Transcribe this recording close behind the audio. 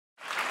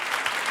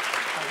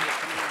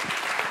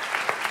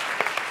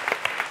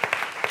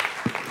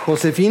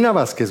Josefina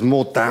Vázquez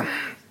Mota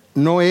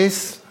no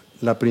es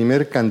la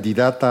primer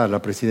candidata a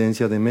la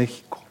presidencia de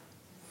México.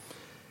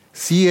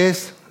 Sí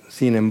es,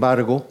 sin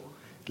embargo,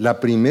 la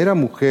primera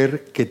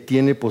mujer que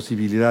tiene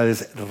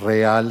posibilidades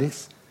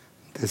reales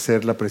de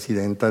ser la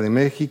presidenta de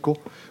México,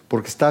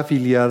 porque está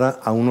afiliada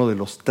a uno de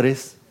los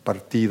tres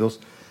partidos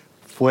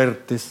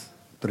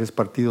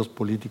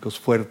políticos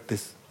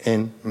fuertes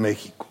en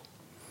México.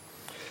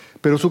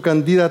 Pero su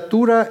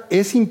candidatura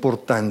es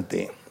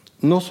importante,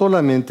 no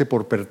solamente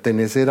por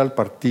pertenecer al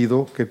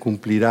partido que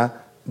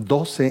cumplirá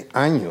 12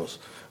 años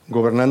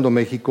gobernando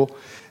México,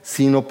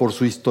 sino por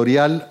su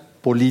historial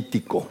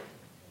político.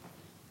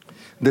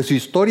 De su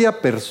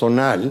historia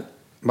personal,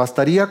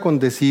 bastaría con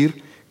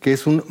decir que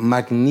es un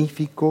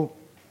magnífico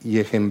y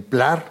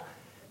ejemplar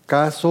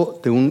caso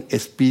de un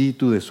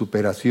espíritu de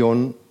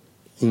superación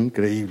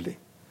increíble.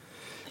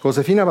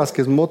 Josefina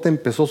Vázquez Mota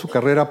empezó su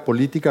carrera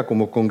política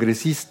como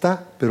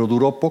congresista, pero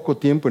duró poco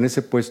tiempo en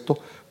ese puesto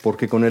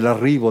porque con el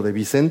arribo de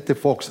Vicente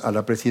Fox a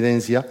la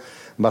presidencia,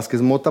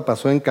 Vázquez Mota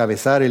pasó a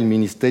encabezar el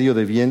Ministerio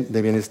de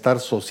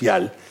Bienestar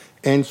Social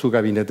en su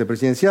gabinete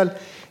presidencial.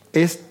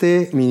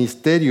 Este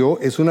ministerio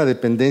es una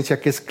dependencia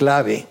que es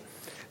clave,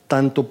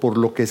 tanto por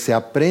lo que se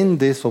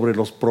aprende sobre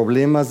los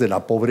problemas de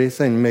la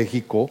pobreza en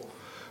México,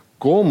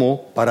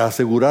 como para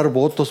asegurar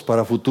votos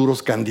para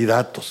futuros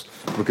candidatos,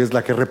 porque es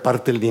la que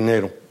reparte el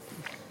dinero.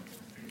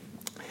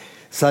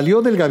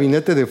 Salió del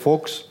gabinete de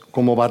Fox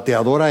como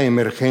bateadora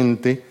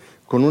emergente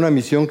con una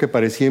misión que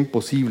parecía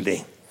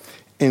imposible: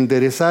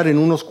 enderezar en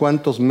unos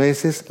cuantos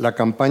meses la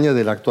campaña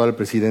del actual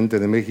presidente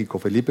de México,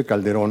 Felipe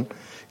Calderón,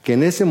 que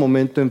en ese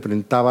momento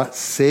enfrentaba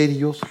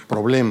serios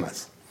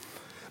problemas.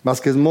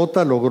 Vázquez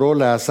Mota logró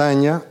la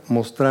hazaña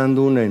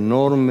mostrando una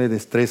enorme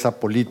destreza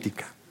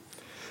política.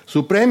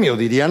 Su premio,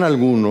 dirían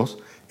algunos,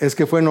 es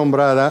que fue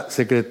nombrada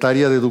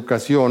secretaria de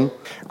Educación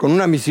con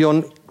una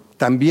misión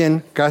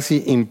también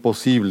casi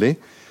imposible,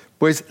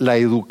 pues la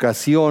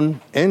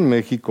educación en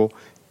México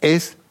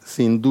es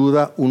sin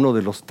duda uno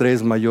de los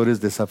tres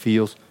mayores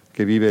desafíos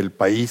que vive el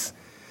país.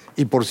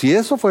 Y por si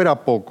eso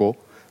fuera poco,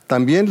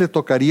 también le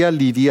tocaría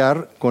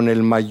lidiar con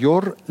el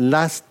mayor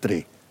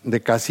lastre de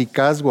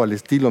cacicazgo al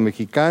estilo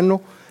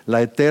mexicano,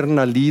 la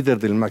eterna líder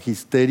del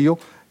magisterio,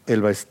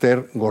 Elba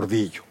Ester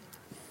Gordillo.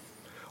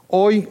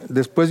 Hoy,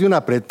 después de una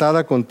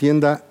apretada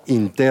contienda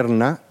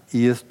interna,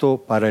 y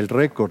esto para el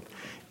récord,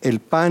 el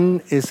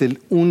PAN es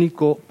el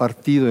único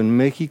partido en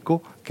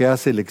México que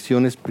hace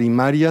elecciones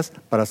primarias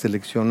para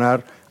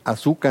seleccionar a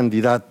su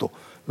candidato.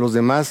 Los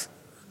demás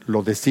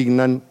lo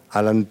designan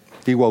a la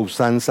antigua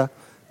usanza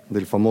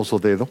del famoso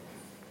dedo.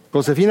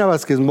 Josefina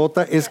Vázquez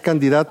Mota es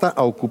candidata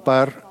a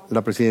ocupar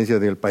la presidencia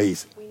del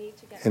país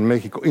en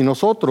México. Y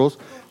nosotros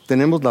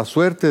tenemos la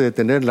suerte de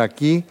tenerla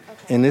aquí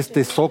en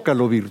este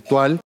zócalo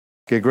virtual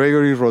que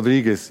Gregory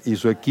Rodríguez y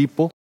su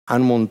equipo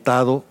han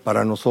montado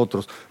para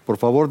nosotros. Por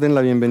favor, den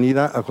la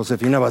bienvenida a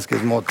Josefina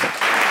Vázquez Mota.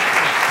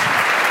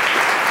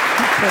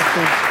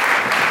 Gracias.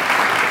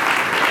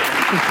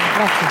 Muchas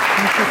gracias.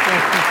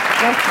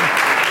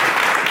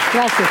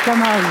 Gracias, qué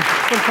amable.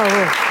 Por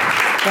favor.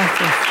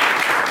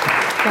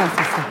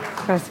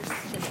 Gracias.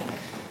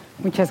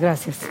 Muchas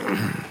gracias.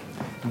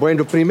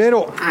 Bueno,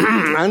 primero,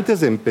 antes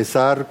de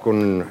empezar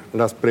con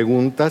las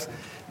preguntas,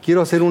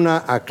 quiero hacer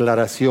una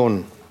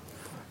aclaración.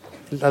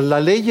 La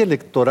ley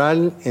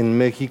electoral en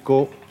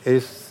México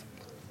es,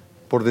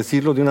 por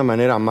decirlo de una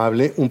manera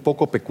amable, un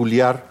poco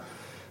peculiar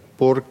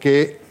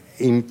porque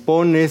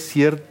impone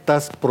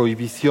ciertas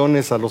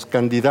prohibiciones a los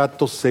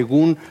candidatos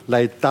según la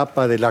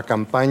etapa de la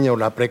campaña o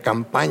la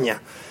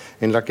precampaña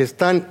en la que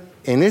están.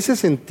 En ese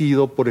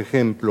sentido, por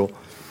ejemplo,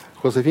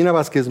 Josefina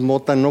Vázquez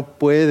Mota no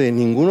puede,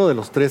 ninguno de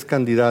los tres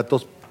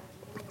candidatos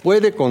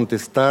puede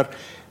contestar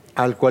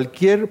a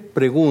cualquier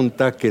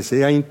pregunta que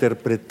sea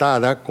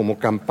interpretada como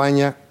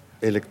campaña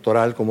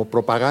electoral, como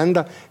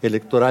propaganda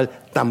electoral.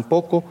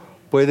 Tampoco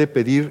puede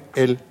pedir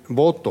el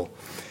voto.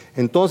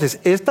 Entonces,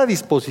 esta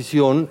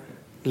disposición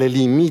le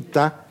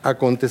limita a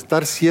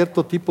contestar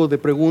cierto tipo de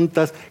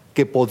preguntas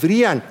que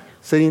podrían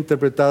ser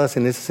interpretadas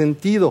en ese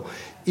sentido.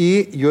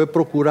 Y yo he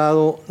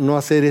procurado no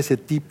hacer ese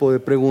tipo de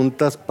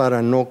preguntas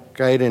para no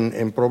caer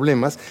en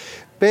problemas,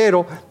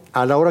 pero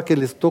a la hora que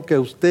les toque a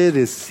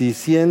ustedes, si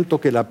siento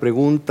que la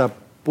pregunta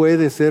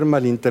puede ser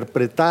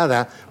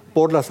malinterpretada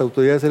por las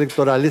autoridades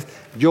electorales,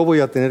 yo voy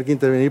a tener que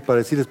intervenir para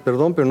decirles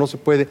perdón, pero no se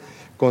puede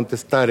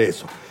contestar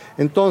eso.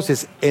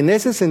 Entonces, en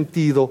ese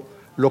sentido,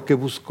 lo que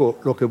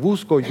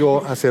busco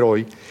yo hacer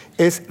hoy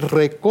es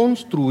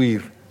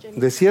reconstruir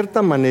de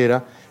cierta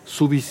manera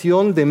su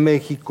visión de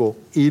México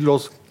y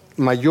los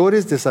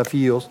mayores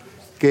desafíos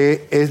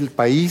que el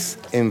país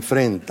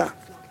enfrenta.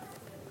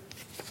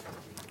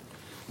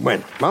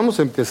 Bueno, vamos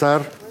a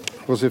empezar,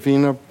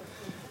 Josefina,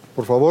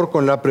 por favor,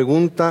 con la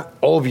pregunta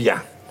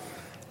obvia.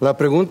 La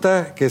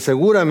pregunta que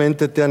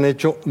seguramente te han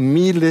hecho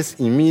miles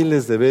y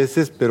miles de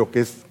veces, pero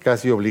que es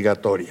casi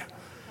obligatoria.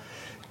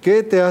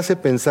 ¿Qué te hace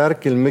pensar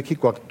que el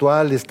México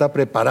actual está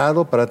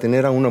preparado para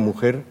tener a una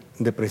mujer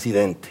de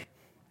presidente?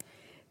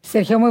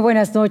 Sergio, muy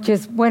buenas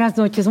noches. Buenas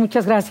noches,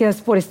 muchas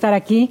gracias por estar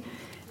aquí.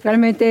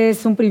 Realmente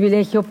es un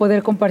privilegio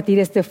poder compartir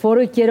este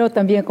foro y quiero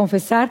también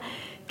confesar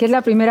que es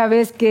la primera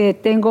vez que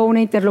tengo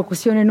una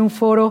interlocución en un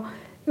foro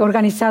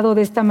organizado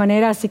de esta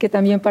manera, así que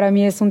también para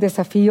mí es un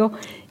desafío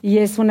y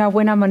es una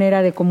buena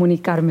manera de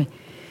comunicarme.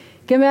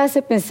 ¿Qué me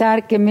hace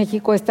pensar que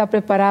México está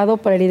preparado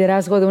para el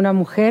liderazgo de una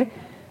mujer?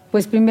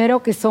 Pues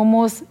primero que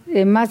somos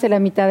más de la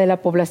mitad de la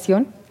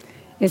población.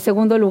 En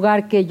segundo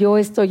lugar, que yo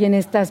estoy en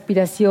esta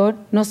aspiración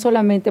no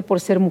solamente por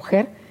ser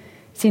mujer,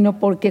 sino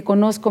porque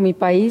conozco mi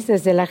país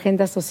desde la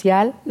agenda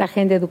social, la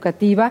agenda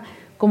educativa.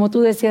 Como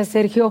tú decías,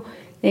 Sergio,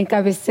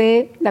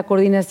 encabecé la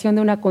coordinación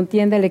de una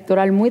contienda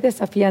electoral muy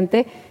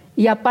desafiante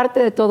y aparte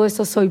de todo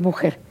eso soy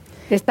mujer.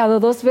 He estado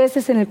 2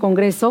 veces en el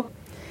Congreso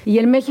y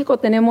en México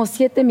tenemos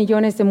 7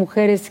 millones de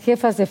mujeres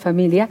jefas de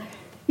familia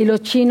y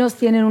los chinos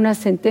tienen una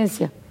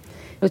sentencia.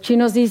 Los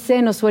chinos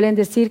suelen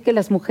decir que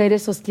las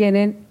mujeres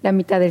sostienen la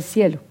mitad del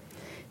cielo.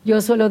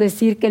 Yo suelo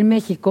decir que en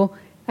México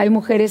hay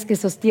mujeres que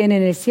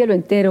sostienen el cielo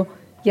entero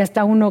y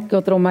hasta uno que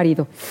otro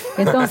marido.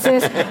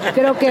 Entonces,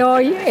 creo que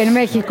hoy en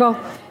México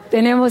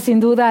tenemos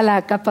sin duda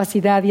la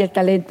capacidad y el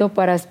talento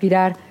para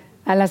aspirar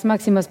a las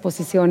máximas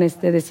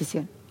posiciones de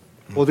decisión.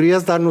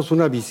 ¿Podrías darnos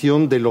una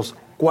visión de los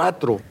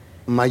 4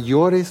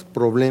 mayores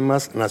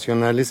problemas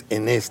nacionales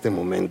en este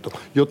momento?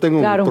 Yo tengo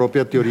mi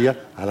propia teoría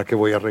a la que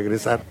voy a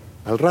regresar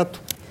al rato.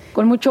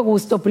 Con mucho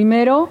gusto.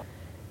 Primero,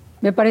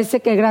 me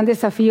parece que el gran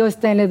desafío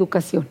está en la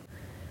educación,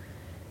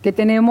 que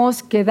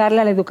tenemos que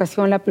darle a la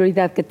educación la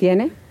prioridad que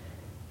tiene,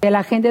 que la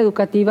agenda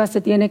educativa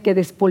se tiene que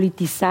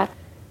despolitizar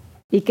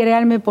y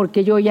créanme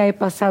porque yo ya he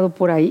pasado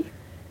por ahí.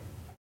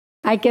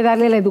 Hay que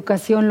darle a la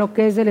educación lo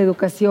que es de la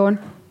educación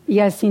y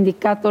al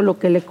sindicato lo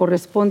que le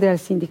corresponde al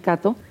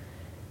sindicato.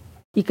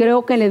 Y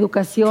creo que en la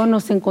educación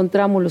nos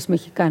encontramos los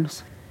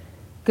mexicanos.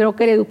 Creo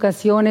que la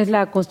educación es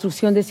la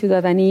construcción de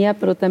ciudadanía,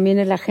 pero también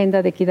es la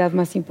agenda de equidad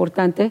más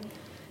importante.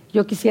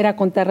 Yo quisiera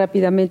contar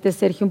rápidamente,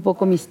 Sergio, un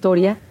poco mi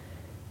historia.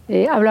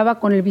 Hablaba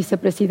con el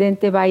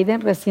vicepresidente Biden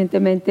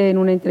recientemente en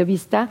una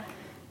entrevista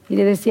y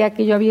le decía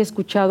que yo había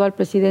escuchado al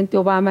presidente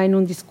Obama en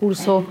un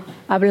discurso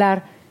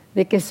hablar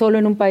de que solo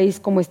en un país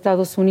como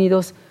Estados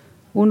Unidos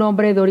un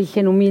hombre de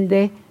origen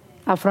humilde,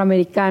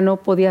 afroamericano,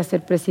 podía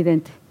ser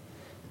presidente.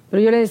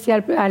 Pero yo le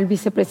decía al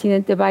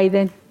vicepresidente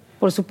Biden,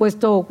 por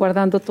supuesto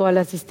guardando todas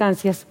las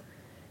distancias,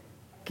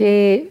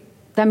 que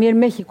también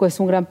México es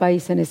un gran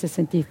país en ese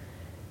sentido.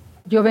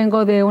 Yo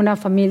vengo de una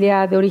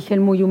familia de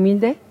origen muy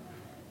humilde.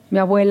 Mi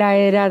abuela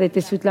era de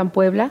Teciutlán,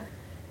 Puebla,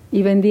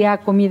 y vendía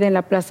comida en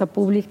la plaza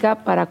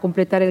pública para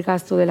completar el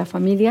gasto de la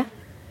familia.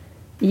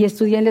 Y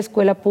estudié en la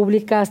escuela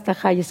pública hasta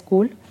high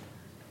school.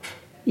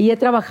 Y he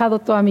trabajado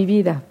toda mi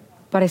vida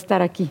para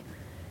estar aquí.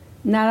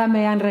 Nada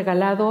me han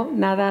regalado,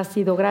 nada ha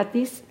sido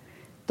gratis.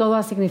 Todo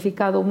ha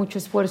significado mucho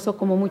esfuerzo,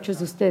 como muchos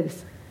de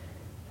ustedes.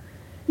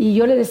 Y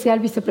yo le decía al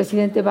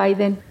vicepresidente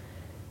Biden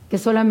que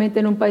solamente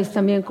en un país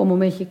también como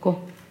México,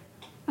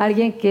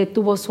 alguien que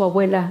tuvo su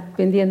abuela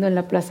vendiendo en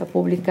la plaza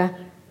pública,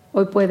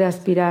 hoy puede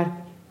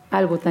aspirar a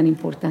algo tan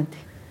importante.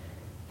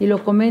 Y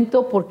lo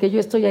comento porque yo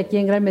estoy aquí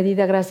en gran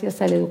medida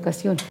gracias a la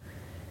educación.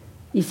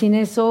 Y sin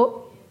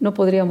eso no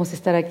podríamos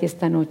estar aquí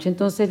esta noche.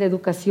 Entonces, la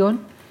educación.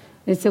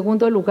 En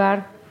segundo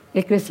lugar,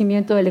 el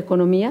crecimiento de la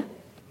economía.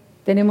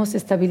 Tenemos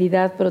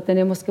estabilidad, pero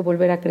tenemos que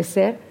volver a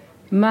crecer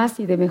más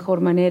y de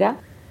mejor manera.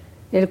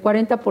 El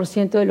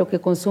 40% de lo que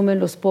consumen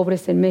los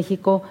pobres en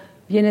México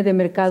viene de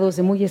mercados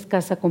de muy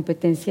escasa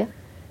competencia.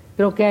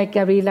 Creo que hay que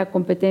abrir la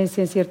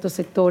competencia en ciertos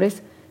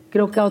sectores.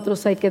 Creo que a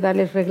otros hay que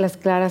darles reglas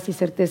claras y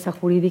certeza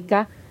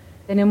jurídica.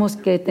 Tenemos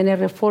que tener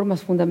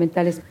reformas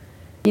fundamentales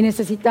y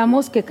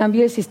necesitamos que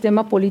cambie el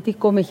sistema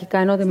político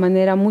mexicano de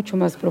manera mucho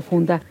más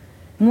profunda.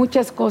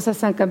 Muchas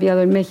cosas han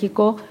cambiado en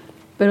México,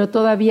 pero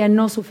todavía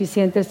no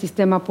suficiente el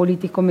sistema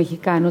político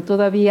mexicano.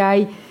 Todavía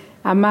hay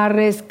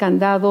amarres,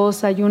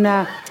 candados, hay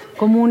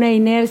como una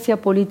inercia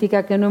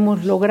política que no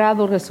hemos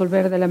logrado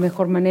resolver de la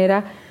mejor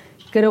manera.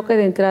 Creo que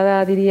de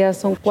entrada, diría,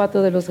 son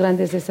 4 de los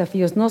grandes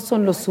desafíos. No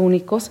son los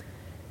únicos.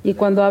 Y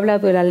cuando hablo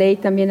de la ley,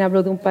 también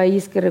hablo de un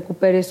país que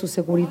recupere su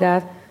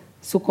seguridad,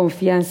 su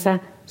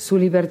confianza, su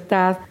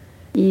libertad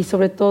y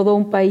sobre todo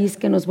un país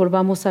que nos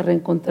volvamos a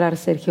reencontrar,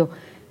 Sergio.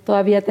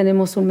 Todavía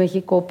tenemos un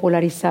México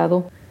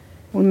polarizado,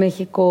 un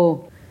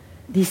México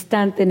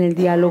distante en el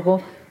diálogo.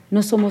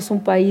 No somos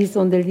un país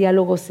donde el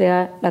diálogo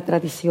sea la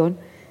tradición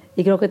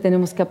y creo que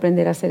tenemos que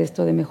aprender a hacer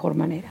esto de mejor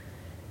manera.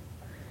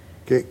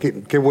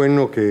 Qué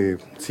bueno que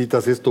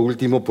citas esto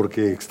último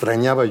porque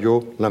extrañaba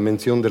yo la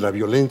mención de la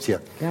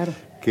violencia. Claro.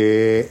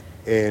 Que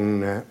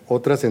en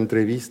otras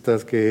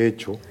entrevistas que he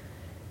hecho,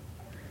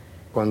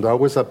 cuando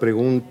hago esa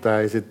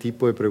pregunta, ese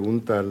tipo de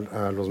pregunta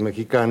a los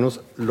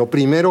mexicanos, lo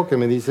primero que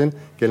me dicen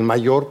que el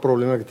mayor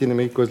problema que tiene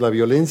México es la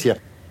violencia.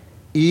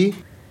 Y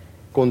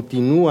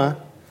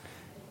continúa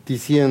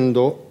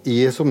diciendo,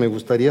 y eso me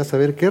gustaría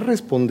saber, ¿qué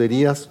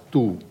responderías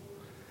tú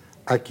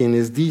a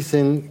quienes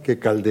dicen que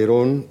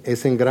Calderón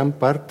es en gran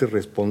parte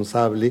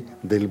responsable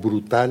del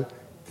brutal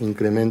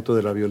incremento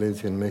de la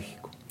violencia en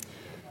México?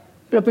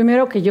 Lo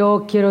primero que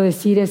yo quiero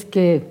decir es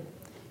que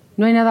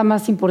no hay nada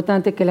más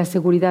importante que la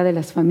seguridad de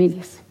las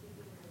familias.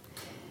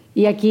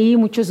 Y aquí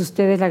muchos de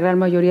ustedes, la gran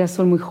mayoría,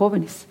 son muy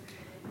jóvenes,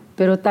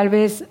 pero tal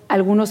vez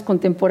algunos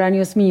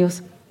contemporáneos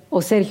míos,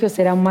 o Sergio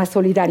será más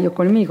solidario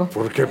conmigo.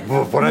 Porque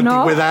por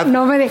antigüedad.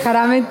 No me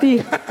dejará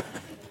mentir.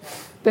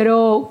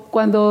 Pero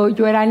cuando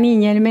yo era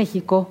niña en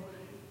México,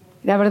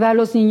 la verdad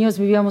los niños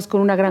vivíamos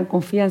con una gran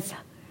confianza.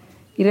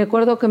 Y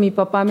recuerdo que mi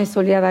papá me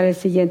solía dar el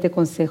siguiente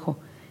consejo: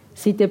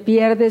 si te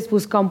pierdes,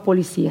 busca a un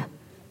policía,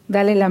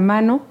 dale la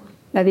mano,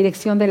 la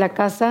dirección de la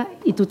casa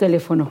y tu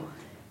teléfono,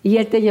 y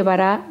él te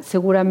llevará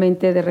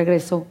seguramente de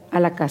regreso a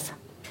la casa.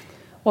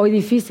 Hoy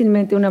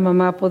difícilmente una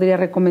mamá podría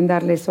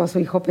recomendarle eso a su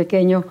hijo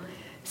pequeño,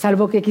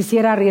 salvo que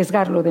quisiera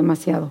arriesgarlo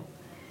demasiado.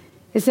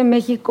 Ese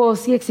México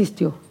sí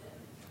existió,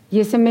 y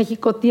ese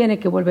México tiene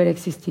que volver a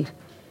existir.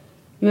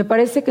 Y me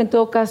parece que en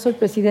todo caso el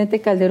presidente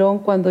Calderón,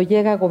 cuando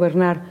llega a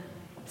gobernar,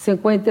 se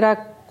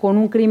encuentra con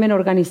un crimen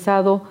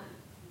organizado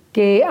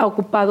que ha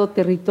ocupado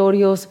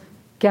territorios,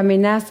 que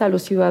amenaza a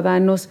los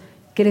ciudadanos,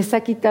 que les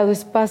ha quitado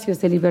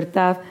espacios de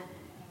libertad,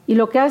 y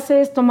lo que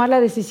hace es tomar la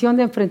decisión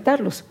de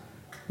enfrentarlos.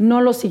 No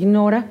los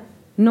ignora,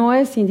 no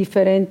es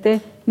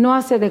indiferente, no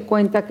hace de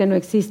cuenta que no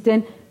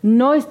existen,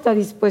 no está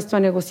dispuesto a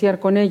negociar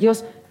con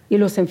ellos y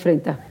los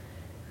enfrenta.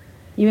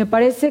 Y me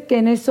parece que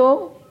en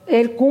eso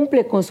él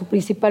cumple con su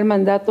principal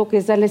mandato, que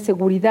es darle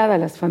seguridad a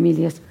las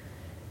familias.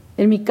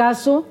 En mi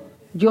caso,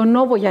 yo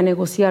no voy a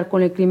negociar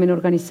con el crimen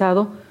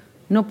organizado,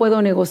 no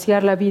puedo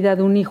negociar la vida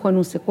de un hijo en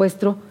un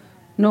secuestro,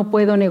 no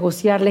puedo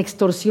negociar la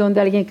extorsión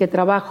de alguien que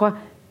trabaja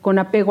con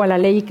apego a la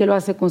ley y que lo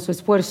hace con su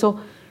esfuerzo,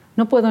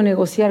 no puedo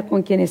negociar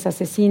con quienes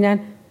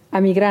asesinan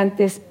a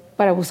migrantes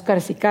para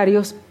buscar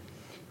sicarios,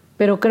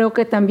 pero creo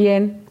que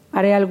también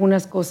haré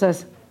algunas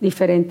cosas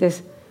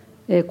diferentes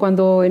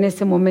cuando en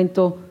ese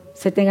momento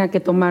se tengan que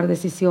tomar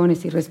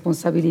decisiones y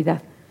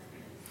responsabilidad.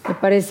 Me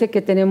parece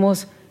que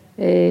tenemos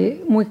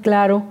muy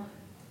claro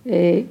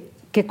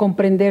que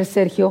comprender,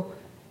 Sergio,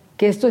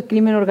 que esto de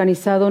crimen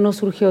organizado no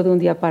surgió de un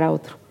día para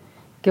otro,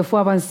 que fue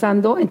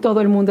avanzando. En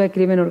todo el mundo hay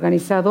crimen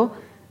organizado.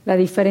 La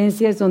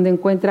diferencia es donde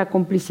encuentra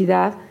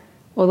complicidad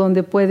o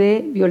donde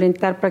puede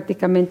violentar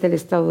prácticamente el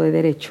Estado de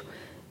Derecho.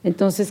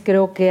 Entonces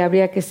creo que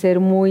habría que ser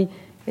muy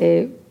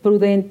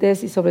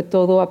prudentes y sobre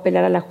todo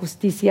apelar a la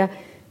justicia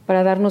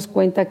para darnos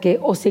cuenta que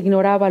o se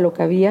ignoraba lo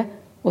que había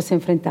o se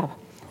enfrentaba.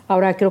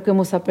 Ahora creo que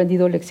hemos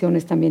aprendido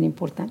lecciones también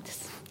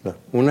importantes.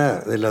 Una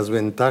de las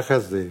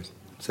ventajas de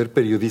ser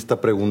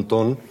periodista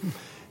preguntón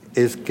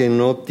es que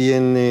no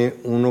tiene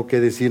uno que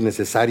decir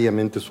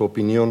necesariamente su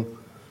opinión.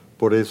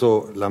 Por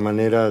eso la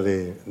manera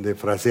de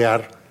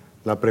frasear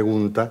la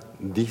pregunta,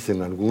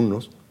 dicen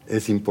algunos,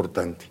 es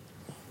importante.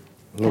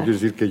 No quiere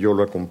decir que yo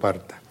lo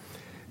comparta.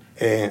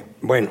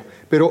 Bueno,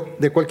 pero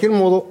de cualquier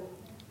modo,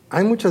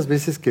 hay muchas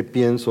veces que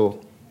pienso,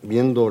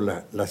 viendo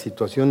la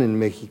situación en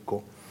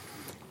México,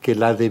 que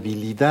la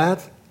debilidad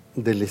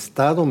del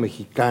Estado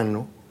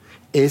mexicano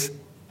es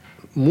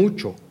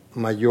mucho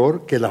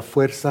mayor que la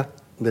fuerza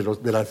de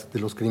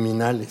los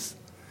criminales.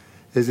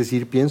 Es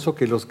decir, pienso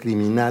que los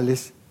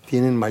criminales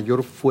tienen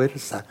mayor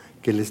fuerza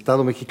que el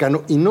Estado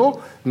mexicano, y no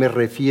me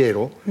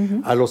refiero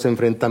a los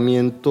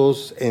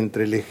enfrentamientos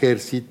entre el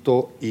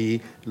ejército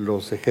y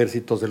los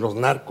ejércitos de los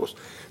narcos.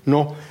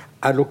 No,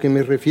 a lo que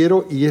me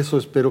refiero, y eso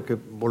espero que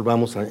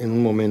volvamos en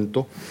un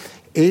momento,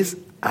 es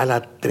a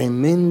la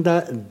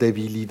tremenda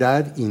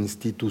debilidad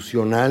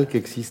institucional que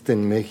existe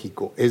en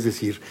México. Es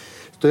decir,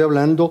 estoy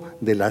hablando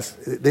de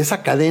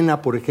esa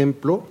cadena, por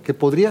ejemplo, que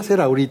podría ser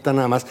ahorita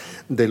nada más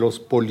de los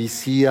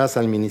policías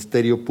al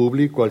Ministerio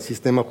Público, al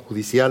sistema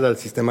judicial, al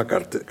sistema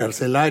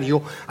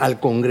carcelario, al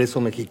Congreso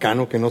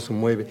mexicano que no se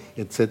mueve,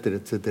 etcétera,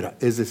 etcétera.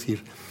 Es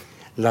decir,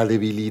 la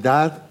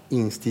debilidad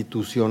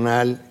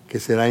institucional que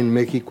se da en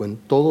México en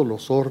todos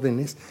los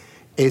órdenes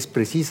es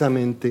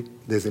precisamente,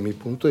 desde mi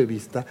punto de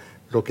vista,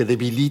 lo que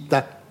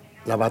debilita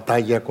la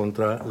batalla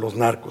contra los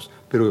narcos.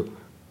 Pero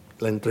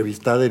la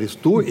entrevistada eres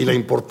tú y la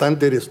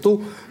importante eres tú.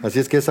 Así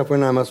es que esa fue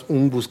nada más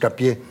un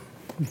buscapié.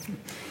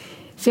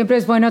 Siempre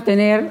es bueno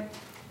tener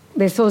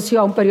de socio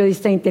a un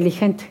periodista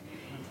inteligente,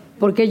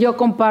 porque yo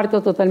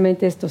comparto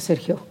totalmente esto,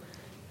 Sergio.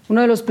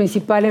 Uno de los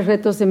principales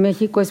retos de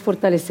México es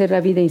fortalecer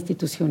la vida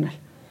institucional,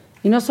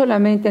 y no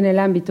solamente en el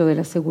ámbito de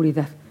la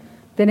seguridad.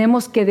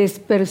 Tenemos que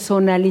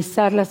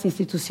despersonalizar las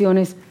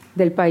instituciones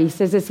del país,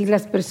 es decir,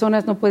 las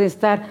personas no pueden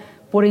estar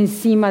por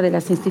encima de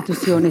las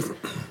instituciones.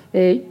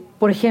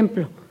 Por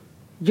ejemplo,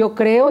 yo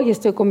creo y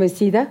estoy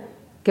convencida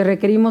que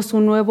requerimos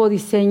un nuevo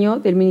diseño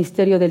del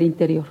Ministerio del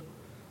Interior.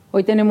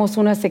 Hoy tenemos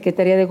una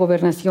Secretaría de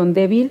Gobernación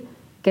débil,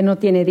 que no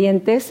tiene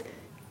dientes,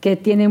 que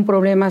tiene un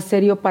problema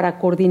serio para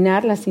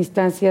coordinar las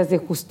instancias de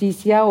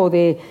justicia o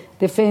de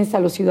defensa a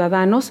los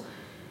ciudadanos.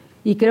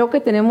 Y creo que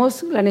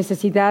tenemos la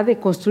necesidad de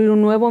construir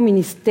un nuevo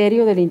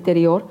Ministerio del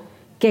Interior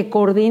que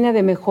coordine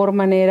de mejor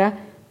manera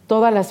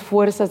todas las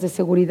fuerzas de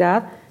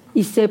seguridad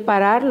y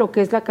separar lo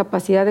que es la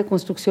capacidad de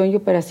construcción y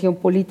operación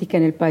política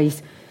en el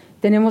país.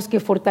 Tenemos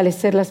que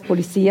fortalecer las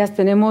policías,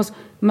 tenemos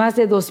más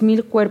de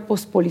 2,000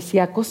 cuerpos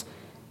policíacos.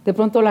 De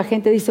pronto la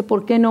gente dice,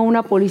 ¿por qué no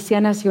una policía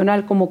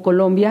nacional como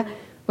Colombia?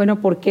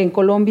 Bueno, porque en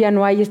Colombia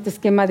no hay este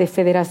esquema de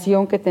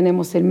federación que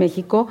tenemos en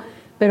México,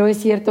 pero es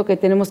cierto que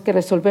tenemos que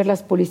resolver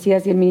las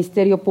policías y el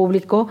Ministerio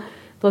Público,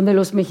 donde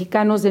los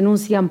mexicanos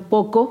denuncian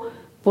poco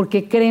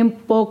porque creen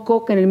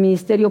poco que en el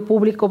Ministerio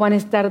Público van a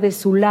estar de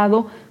su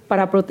lado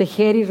para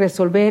proteger y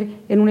resolver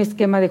en un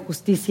esquema de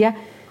justicia.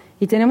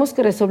 Y tenemos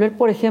que resolver,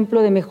 por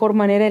ejemplo, de mejor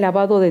manera el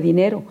lavado de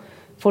dinero,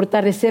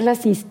 fortalecer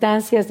las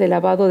instancias de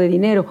lavado de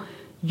dinero.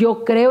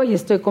 Yo creo y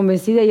estoy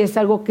convencida, y es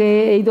algo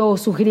que he ido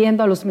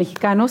sugiriendo a los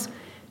mexicanos,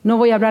 no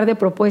voy a hablar de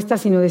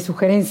propuestas, sino de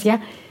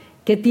sugerencia,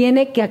 que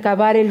tiene que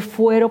acabar el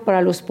fuero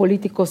para los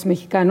políticos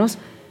mexicanos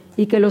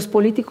y que los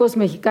políticos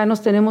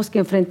mexicanos tenemos que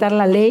enfrentar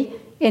la ley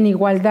en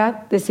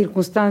igualdad de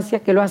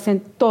circunstancia que lo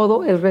hacen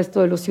todo el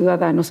resto de los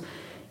ciudadanos.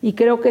 Y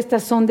creo que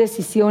estas son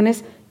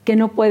decisiones que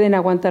no pueden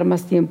aguantar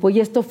más tiempo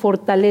y esto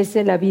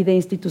fortalece la vida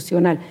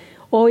institucional.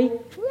 Hoy,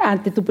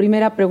 ante tu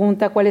primera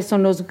pregunta, ¿cuáles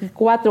son los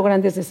 4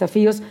 grandes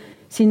desafíos?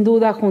 Sin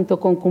duda,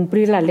 junto con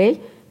cumplir la ley,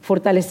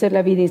 fortalecer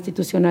la vida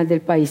institucional del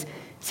país.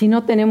 Si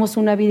no tenemos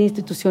una vida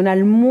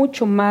institucional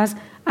mucho más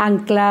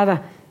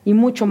anclada y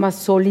mucho más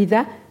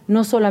sólida,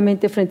 no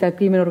solamente frente al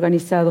crimen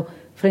organizado,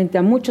 frente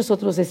a muchos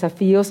otros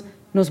desafíos,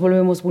 nos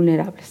volvemos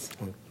vulnerables.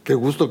 Qué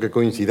gusto que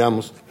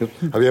coincidamos.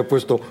 Había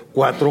puesto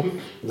 4,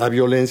 la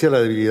violencia, la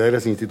debilidad de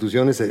las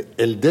instituciones,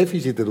 el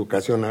déficit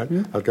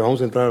educacional, al que vamos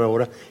a entrar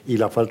ahora, y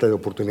la falta de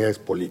oportunidades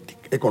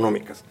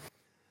económicas.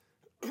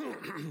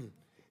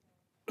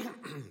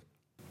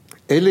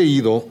 He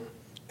leído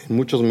en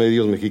muchos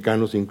medios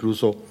mexicanos,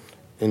 incluso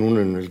en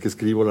uno en el que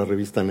escribo, la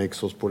revista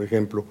Nexos, por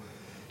ejemplo,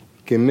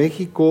 que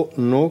México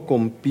no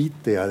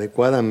compite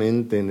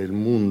adecuadamente en el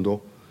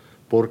mundo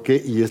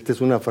porque, y esta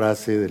es una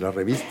frase de la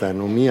revista,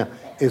 no mía,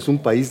 es un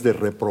país de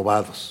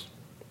reprobados.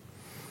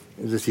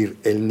 Es decir,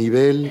 el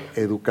nivel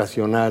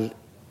educacional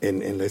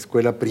en la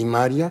escuela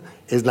primaria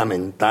es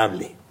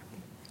lamentable,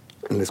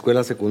 en la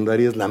escuela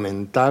secundaria es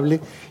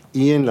lamentable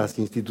y en las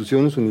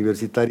instituciones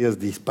universitarias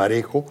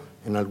disparejo,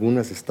 en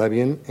algunas está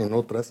bien, en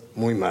otras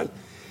muy mal.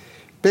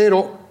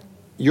 Pero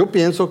yo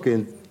pienso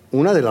que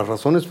una de las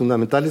razones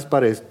fundamentales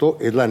para esto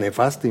es la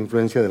nefasta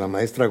influencia de la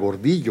maestra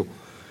Gordillo.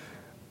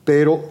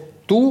 Pero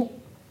tú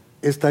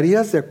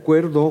estarías de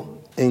acuerdo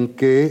en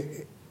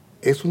que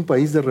es un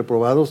país de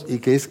reprobados y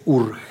que es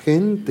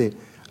urgente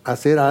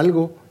hacer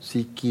algo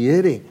si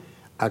quiere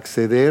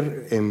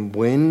acceder en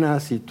buena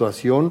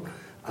situación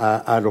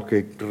a lo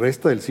que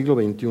resta del siglo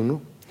XXI. Yo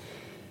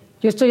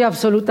estoy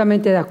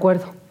absolutamente de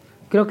acuerdo.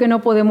 Creo que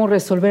no podemos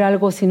resolver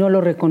algo si no lo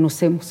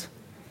reconocemos.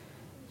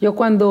 Yo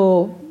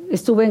cuando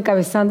estuve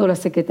encabezando la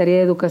Secretaría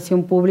de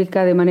Educación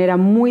Pública de manera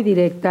muy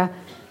directa,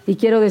 y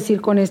quiero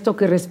decir con esto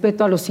que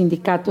respeto a los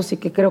sindicatos y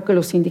que creo que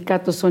los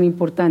sindicatos son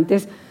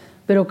importantes,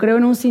 pero creo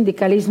en un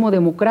sindicalismo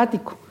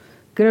democrático,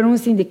 creo en un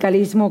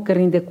sindicalismo que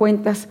rinde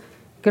cuentas,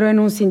 creo en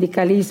un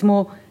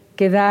sindicalismo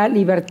que da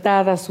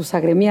libertad a sus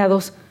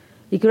agremiados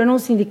y creo en un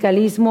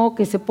sindicalismo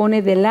que se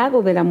pone del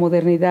lado de la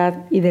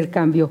modernidad y del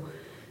cambio.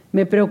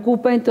 Me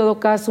preocupa en todo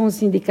caso un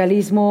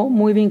sindicalismo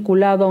muy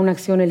vinculado a una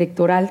acción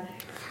electoral.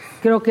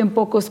 Creo que en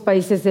pocos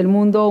países del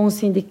mundo un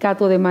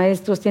sindicato de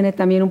maestros tiene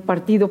también un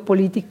partido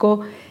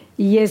político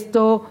y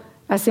esto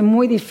hace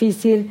muy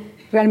difícil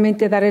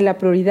realmente darle la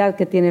prioridad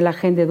que tiene la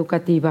agenda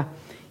educativa.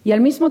 Y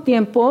al mismo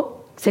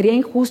tiempo sería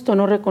injusto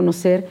no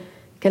reconocer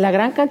que la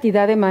gran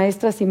cantidad de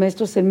maestras y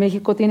maestros en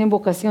México tienen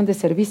vocación de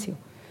servicio.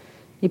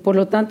 Y por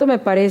lo tanto me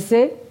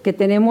parece que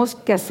tenemos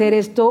que hacer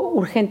esto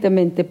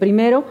urgentemente.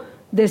 Primero,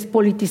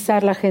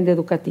 despolitizar la agenda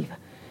educativa.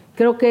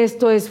 Creo que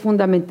esto es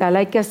fundamental.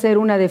 Hay que hacer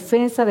una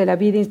defensa de la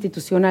vida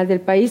institucional del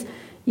país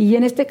y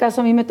en este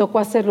caso a mí me tocó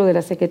hacerlo de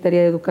la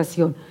Secretaría de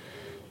Educación.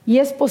 Y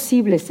es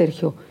posible,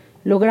 Sergio.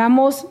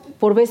 Logramos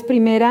por vez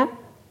primera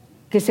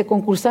que se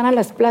concursaran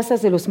las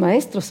plazas de los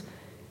maestros.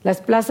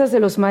 Las plazas de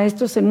los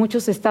maestros en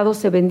muchos estados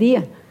se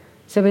vendían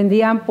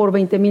por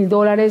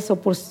 $20,000 o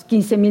por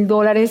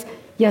 $15,000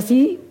 y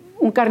así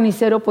un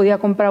carnicero podía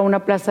comprar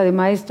una plaza de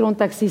maestro, un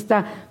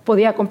taxista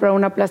podía comprar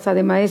una plaza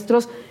de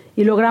maestros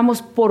y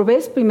logramos por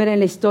vez primera en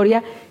la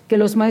historia que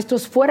los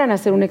maestros fueran a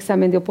hacer un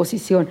examen de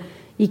oposición.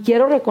 Y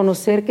quiero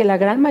reconocer que la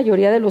gran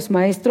mayoría de los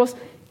maestros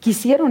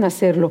quisieron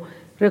hacerlo.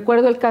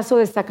 Recuerdo el caso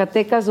de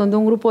Zacatecas, donde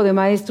un grupo de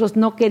maestros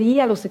no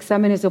quería los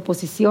exámenes de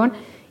oposición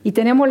y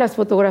tenemos las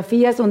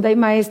fotografías donde hay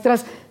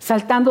maestras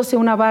saltándose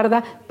una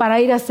barda para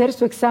ir a hacer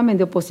su examen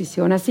de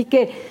oposición. Así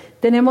que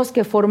tenemos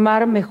que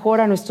formar mejor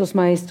a nuestros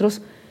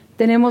maestros,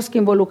 tenemos que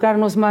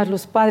involucrarnos más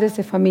los padres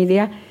de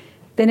familia,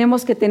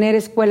 tenemos que tener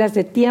escuelas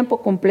de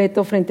tiempo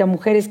completo frente a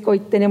mujeres que hoy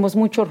tenemos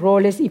muchos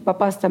roles y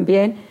papás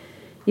también,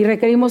 y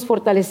requerimos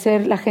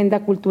fortalecer la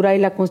agenda cultural y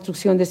la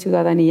construcción de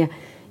ciudadanía.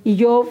 Y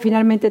yo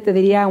finalmente te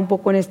diría un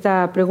poco en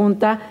esta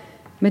pregunta,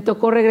 me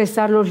tocó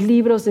regresar los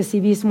libros de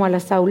civismo a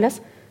las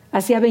aulas.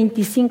 Hacía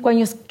 25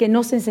 años que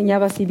no se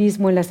enseñaba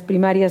civismo en las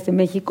primarias de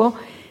México,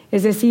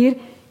 es decir,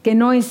 que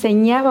no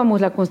enseñábamos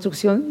la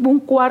construcción, un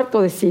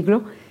cuarto de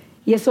siglo,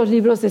 y esos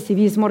libros de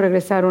civismo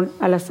regresaron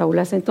a las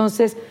aulas.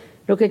 Entonces,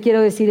 lo que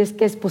quiero decir es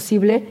que es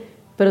posible,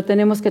 pero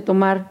tenemos que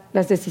tomar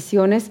las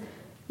decisiones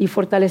y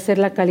fortalecer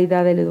la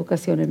calidad de la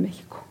educación en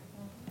México.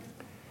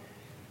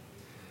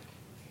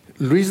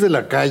 Luis de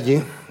la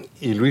Calle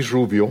y Luis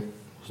Rubio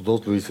los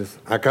dos Luises,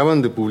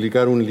 acaban de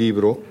publicar un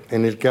libro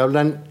en el que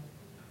hablan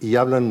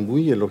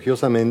muy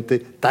elogiosamente,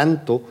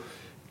 tanto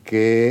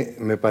que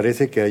me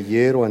parece que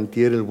ayer o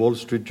antier el Wall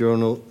Street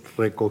Journal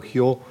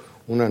recogió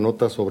una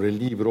nota sobre el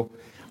libro,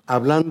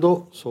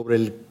 hablando sobre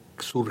el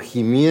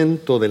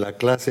surgimiento de la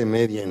clase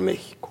media en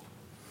México,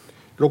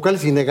 lo cual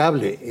es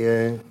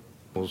innegable,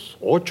 pues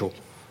 8,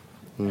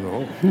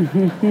 ¿no?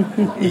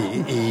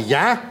 y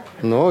ya,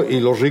 ¿no? Y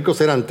los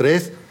ricos eran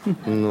 3,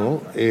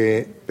 ¿no?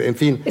 En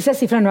fin. Esa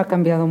cifra no ha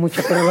cambiado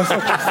mucho, pero los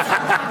 8.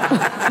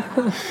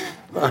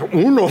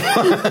 1.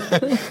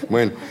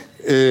 Bueno,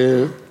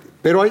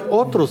 pero hay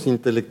otros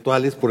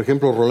intelectuales, por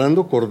ejemplo,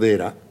 Rolando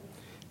Cordera,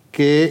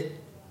 que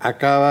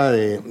acaba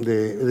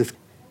de...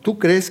 ¿Tú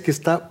crees que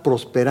está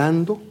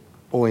prosperando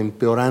o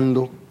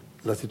empeorando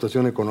la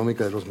situación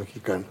económica de los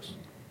mexicanos?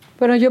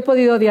 Bueno, yo he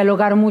podido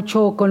dialogar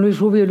mucho con Luis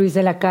Rubio y Luis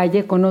de la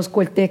Calle,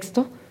 conozco el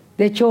texto.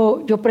 De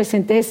hecho, yo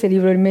presenté ese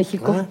libro en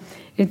México,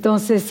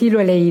 entonces sí lo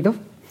he leído.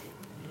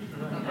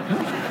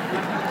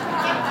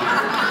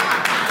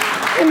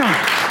 No.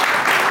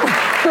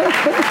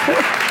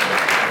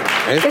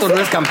 Esto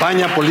no es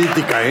campaña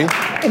política, ¿eh?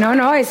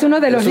 No, es uno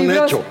de los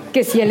libros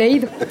que sí he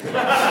leído.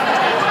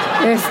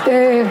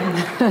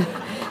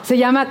 Se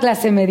llama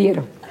Clase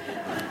Mediero.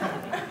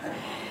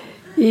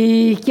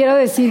 Y quiero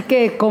decir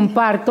que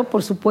comparto,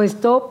 por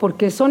supuesto,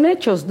 porque son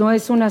hechos, no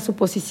es una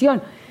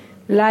suposición.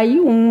 Hay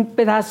un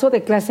pedazo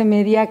de clase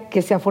media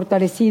que se ha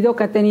fortalecido,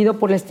 que ha tenido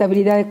por la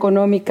estabilidad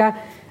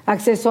económica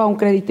acceso a un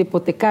crédito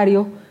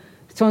hipotecario.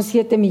 Son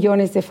 7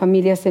 millones de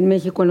familias en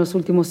México en los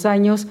últimos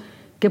años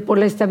que por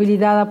la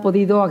estabilidad ha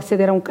podido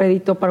acceder a un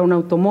crédito para un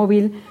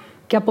automóvil,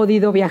 que ha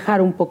podido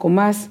viajar un poco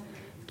más,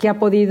 que ha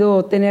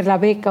podido tener la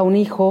beca a un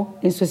hijo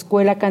en su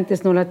escuela que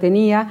antes no la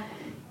tenía,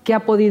 que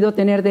ha podido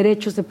tener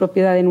derechos de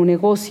propiedad en un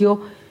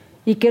negocio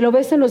y que lo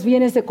ves en los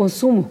bienes de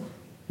consumo,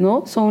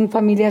 ¿no? Son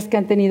familias que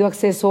han tenido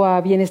acceso a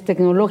bienes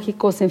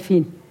tecnológicos, en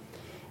fin.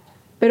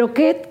 Pero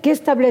 ¿qué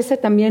establece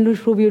también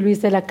Luis Rubio y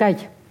Luis de la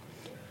Calle?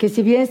 Que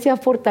si bien se ha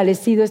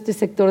fortalecido este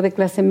sector de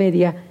clase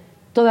media,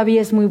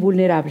 todavía es muy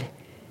vulnerable.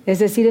 Es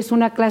decir, es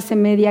una clase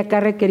media que ha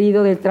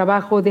requerido del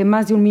trabajo de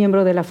más de un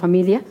miembro de la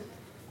familia.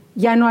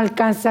 Ya no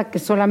alcanza que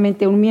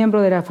solamente un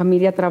miembro de la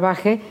familia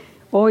trabaje.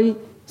 Hoy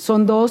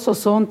son 2 o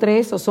son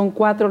 3 o son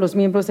 4 los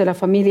miembros de la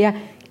familia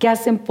que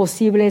hacen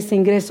posible ese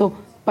ingreso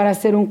para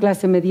ser un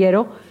clase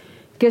mediero.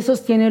 ¿Qué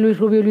sostiene Luis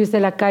Rubio y Luis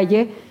de la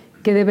Calle?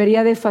 Que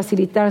debería de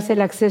facilitarse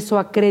el acceso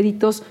a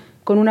créditos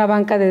con una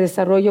banca de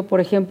desarrollo, por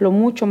ejemplo,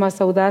 mucho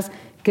más audaz,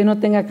 que no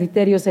tenga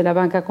criterios de la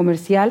banca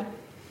comercial.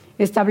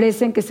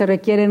 Establecen que se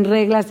requieren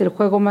reglas del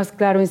juego más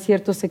claro en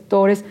ciertos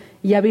sectores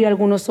y abrir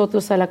algunos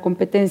otros a la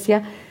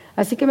competencia.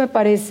 Así que me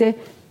parece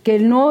que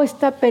no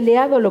está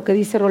peleado lo que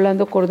dice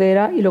Rolando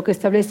Cordera y lo que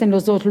establecen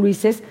los dos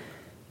Luises,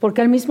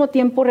 porque al mismo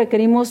tiempo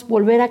requerimos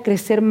volver a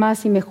crecer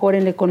más y mejor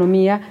en la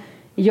economía,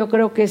 y yo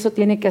creo que eso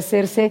tiene que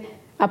hacerse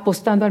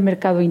apostando al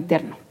mercado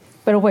interno.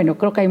 Pero bueno,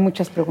 creo que hay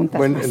muchas preguntas.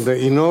 Bueno,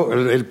 y no,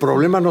 el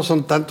problema no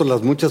son tanto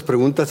las muchas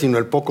preguntas, sino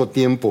el poco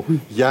tiempo.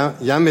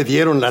 Ya me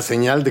dieron la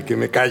señal de que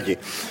me calle.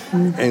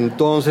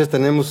 Entonces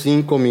tenemos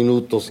 5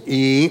 minutos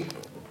y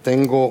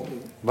tengo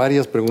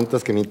varias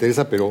preguntas que me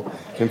interesan, pero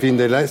en fin,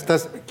 de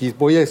estas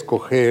voy a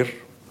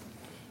escoger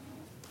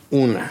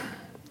una,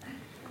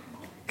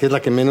 que es la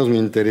que menos me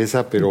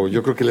interesa, pero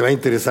yo creo que le va a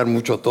interesar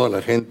mucho a toda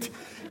la gente.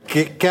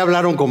 ¿Qué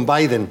hablaron con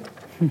Biden?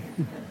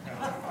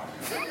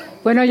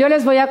 Bueno, yo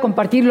les voy a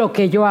compartir lo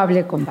que yo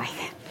hablé con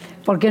Biden,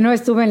 porque no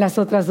estuve en las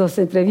otras 2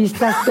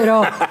 entrevistas,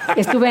 pero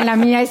estuve en la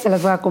mía y se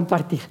las voy a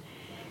compartir.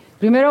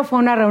 Primero fue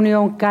una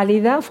reunión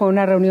cálida, fue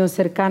una reunión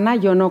cercana.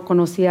 Yo no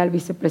conocía al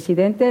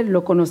vicepresidente,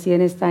 lo conocí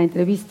en esta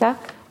entrevista,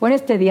 o en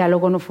este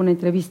diálogo, no fue una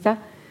entrevista.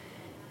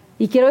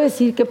 Y quiero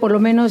decir que por lo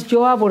menos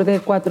yo abordé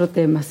 4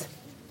 temas.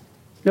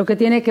 Lo que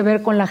tiene que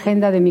ver con la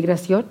agenda de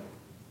migración,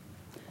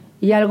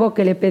 y algo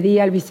que le pedí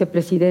al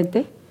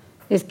vicepresidente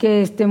es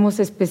que estemos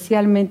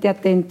especialmente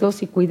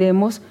atentos y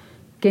cuidemos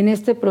que en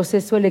este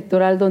proceso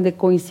electoral donde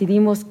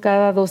coincidimos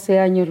cada 12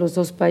 años los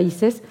 2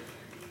 países,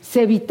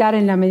 se evitar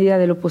en la medida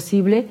de lo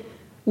posible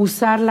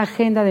usar la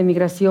agenda de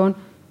migración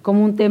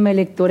como un tema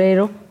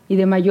electorero y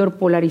de mayor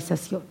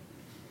polarización,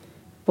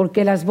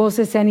 porque las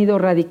voces se han ido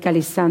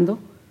radicalizando,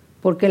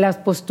 porque las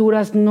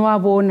posturas no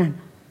abonan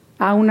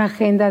a una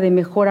agenda de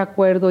mejor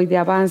acuerdo y de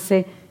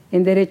avance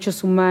en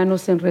derechos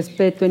humanos, en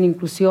respeto, en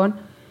inclusión,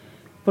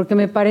 porque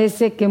me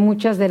parece que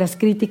muchas de las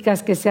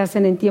críticas que se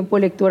hacen en tiempo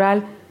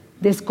electoral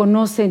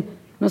desconocen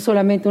no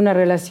solamente una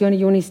relación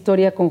y una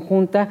historia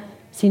conjunta,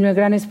 sino el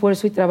gran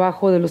esfuerzo y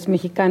trabajo de los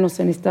mexicanos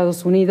en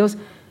Estados Unidos,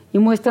 y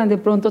muestran de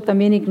pronto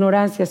también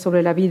ignorancia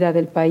sobre la vida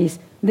del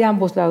país de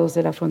ambos lados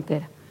de la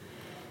frontera.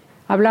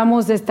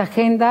 Hablamos de esta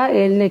agenda,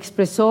 él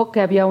expresó que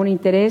había un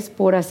interés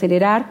por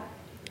acelerar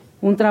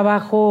un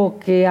trabajo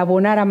que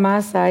abonara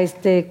más a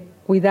este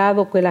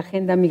cuidado con la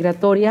agenda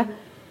migratoria.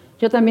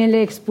 Yo también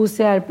le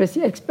expuse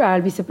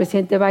al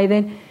vicepresidente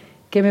Biden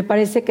que me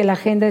parece que la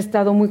agenda ha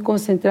estado muy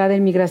concentrada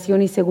en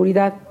migración y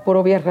seguridad por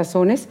obvias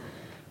razones,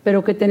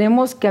 pero que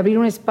tenemos que abrir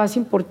un espacio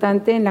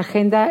importante en la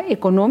agenda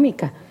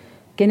económica,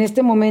 que en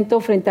este momento,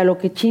 frente a lo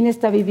que China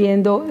está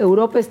viviendo,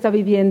 Europa está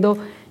viviendo,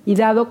 y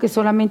dado que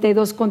solamente hay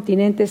 2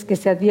 continentes que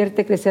se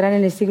advierte crecerán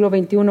en el siglo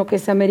XXI, que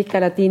es América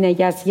Latina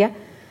y Asia,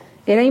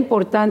 era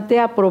importante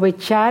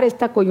aprovechar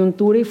esta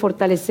coyuntura y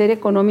fortalecer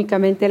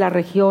económicamente la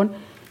región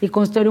y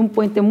construir un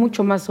puente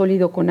mucho más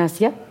sólido con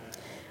Asia.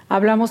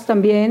 Hablamos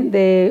también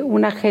de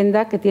una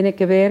agenda que tiene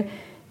que ver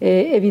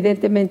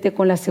evidentemente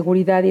con la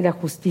seguridad y la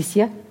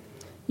justicia,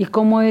 y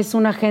cómo es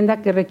una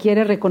agenda que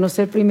requiere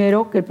reconocer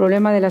primero que el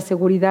problema de la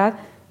seguridad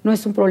no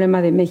es un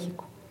problema de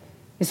México,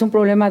 es un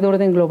problema de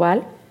orden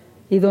global,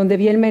 y donde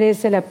bien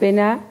merece la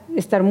pena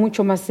estar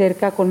mucho más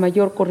cerca, con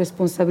mayor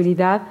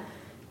corresponsabilidad,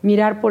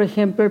 mirar, por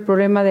ejemplo, el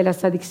problema de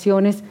las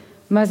adicciones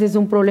más desde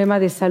un problema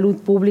de salud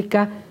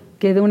pública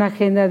que de una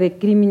agenda de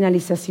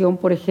criminalización,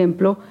 por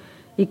ejemplo,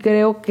 y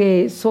creo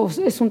que eso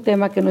es un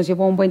tema que nos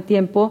llevó un buen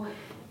tiempo.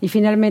 Y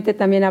finalmente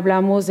también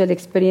hablamos de la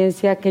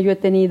experiencia que yo he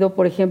tenido,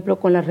 por ejemplo,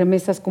 con las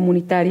remesas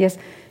comunitarias.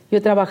 Yo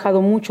he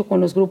trabajado mucho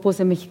con los grupos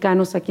de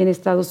mexicanos aquí en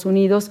Estados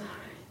Unidos.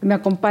 Me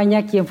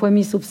acompaña quien fue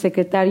mi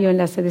subsecretario en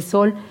la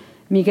Sedesol,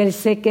 Miguel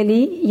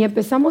Sekeli, y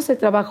empezamos el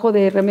trabajo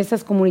de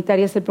remesas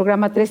comunitarias, el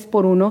programa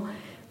 3x1,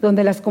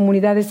 donde las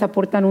comunidades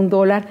aportan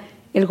 $1,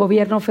 el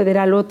gobierno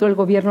federal otro, el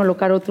gobierno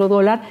local otro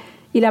 $1.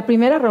 Y la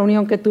primera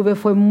reunión que tuve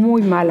fue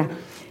muy mala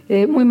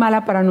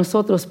para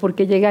nosotros,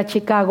 porque llegué a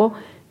Chicago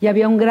y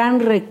había un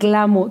gran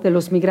reclamo de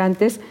los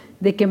migrantes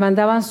de que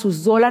mandaban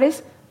sus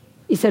 $,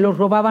 y se los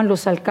robaban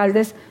los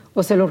alcaldes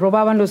o se los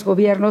robaban los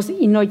gobiernos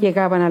y no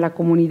llegaban a la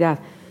comunidad.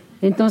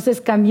 Entonces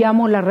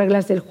cambiamos las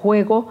reglas del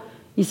juego,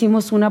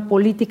 hicimos una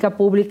política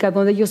pública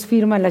donde ellos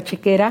firman la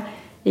chequera,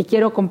 y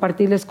quiero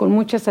compartirles con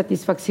mucha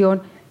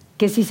satisfacción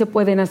que sí se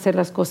pueden hacer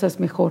las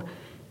cosas mejor,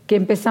 que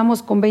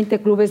empezamos con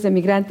 20 clubes de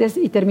migrantes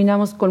y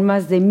terminamos con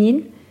más de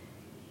 1,000,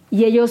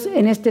 y ellos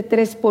en este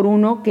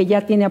 3x1, que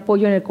ya tiene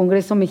apoyo en el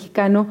Congreso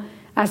mexicano,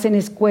 hacen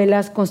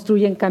escuelas,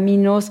 construyen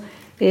caminos,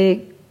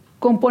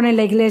 componen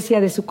la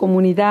iglesia de su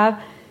comunidad,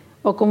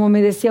 o como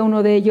me decía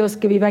uno de ellos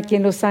que vive aquí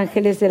en Los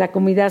Ángeles, de la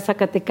comunidad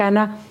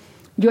zacatecana,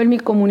 yo en mi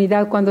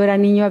comunidad cuando era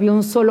niño había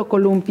un solo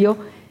columpio,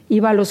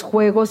 iba a los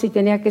juegos y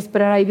tenía que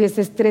esperar hay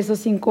veces 3 o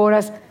 5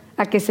 horas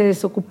a que se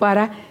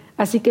desocupara,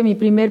 así que mi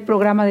primer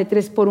programa de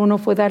 3x1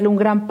 fue darle un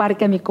gran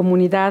parque a mi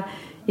comunidad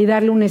y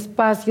darle un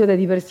espacio de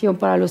diversión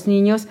para los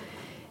niños.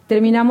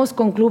 Terminamos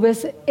con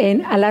clubes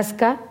en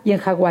Alaska y en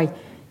Hawái.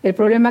 El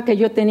problema que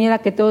yo tenía era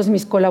que todos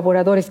mis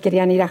colaboradores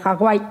querían ir a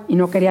Hawái y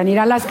no querían ir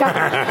a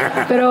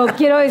Alaska, pero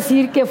quiero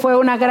decir que fue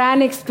una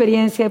gran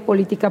experiencia de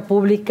política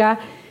pública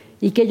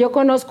y que yo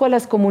conozco a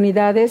las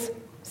comunidades,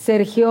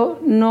 Sergio,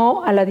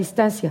 no a la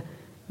distancia.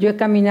 Yo he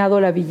caminado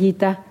la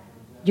Villita,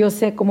 yo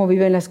sé cómo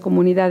viven las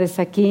comunidades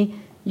aquí,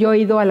 yo he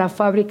ido a la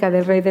fábrica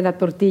del Rey de la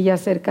Tortilla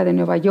cerca de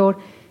Nueva York,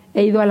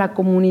 he ido a la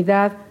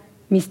comunidad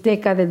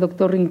mixteca del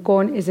Doctor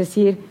Rincón, es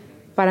decir,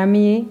 para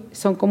mí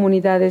son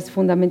comunidades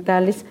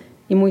fundamentales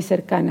y muy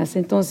cercanas.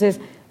 Entonces,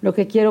 lo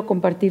que quiero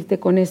compartirte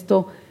con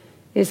esto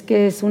es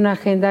que es una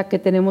agenda que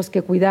tenemos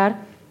que cuidar,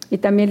 y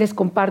también les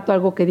comparto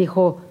algo que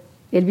dijo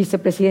el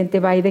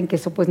vicepresidente Biden, que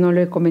eso pues no lo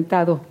he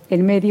comentado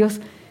en medios,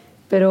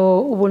 pero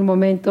hubo un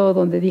momento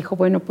donde dijo,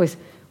 bueno, pues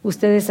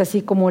ustedes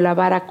así como la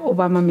Barack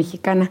Obama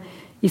mexicana,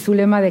 y su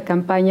lema de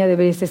campaña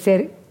debería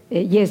ser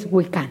yes,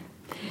 we can.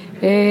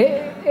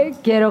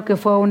 Quiero que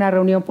fue una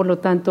reunión, por lo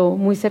tanto,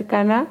 muy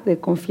cercana, de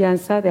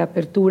confianza, de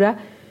apertura,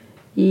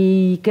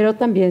 y creo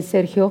también,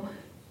 Sergio,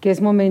 que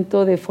es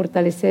momento de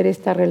fortalecer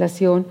esta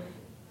relación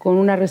con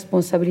una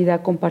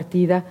responsabilidad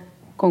compartida,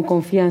 con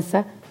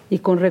confianza y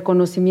con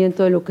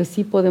reconocimiento de lo que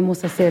sí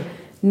podemos hacer,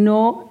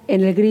 no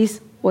en el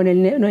gris o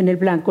en el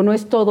blanco, no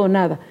es todo o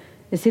nada,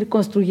 es ir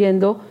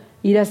construyendo,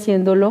 ir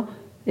haciéndolo,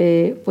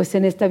 pues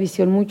en esta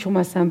visión mucho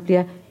más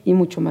amplia y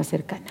mucho más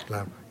cercana.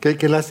 Claro.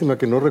 Qué lástima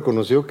que no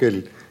reconoció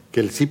que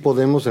el sí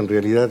podemos en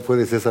realidad fue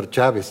de César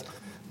Chávez,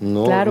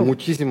 no claro.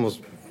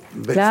 Muchísimos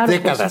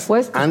décadas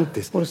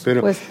antes. Por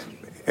supuesto.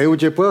 Pero,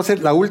 Euge, ¿puedo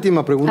hacer la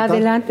última pregunta?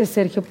 Adelante,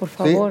 Sergio, por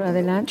favor, ¿sí?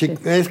 Adelante.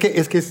 Es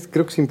que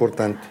creo que es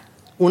importante.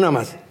 Una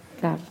más.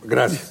 Claro.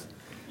 Gracias.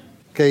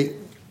 Okay.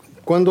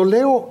 Cuando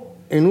leo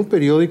en un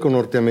periódico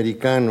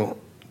norteamericano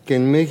que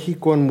en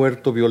México han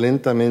muerto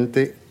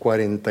violentamente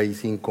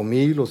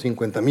 45,000 o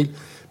 50,000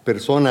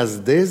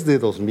 personas desde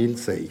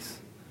 2006,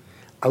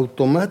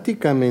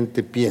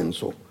 automáticamente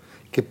pienso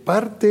que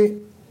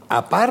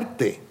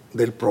aparte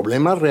del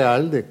problema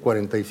real de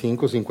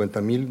 45 o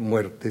 50,000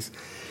 muertes,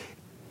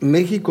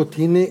 México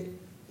tiene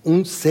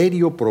un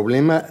serio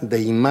problema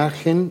de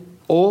imagen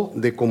o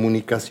de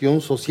comunicación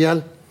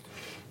social.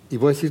 Y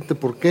voy a decirte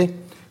por qué.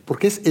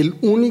 Porque es el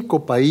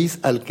único país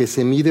al que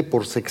se mide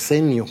por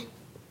sexenio.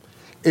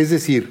 Es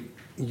decir,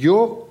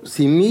 yo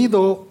si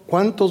mido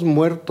cuántos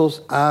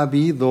muertos ha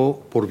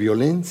habido por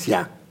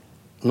violencia,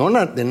 no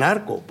de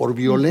narco, por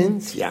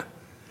violencia,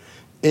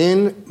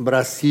 en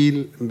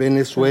Brasil,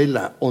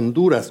 Venezuela,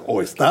 Honduras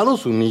o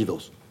Estados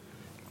Unidos,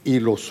 y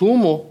lo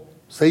sumo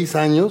 6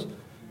 años,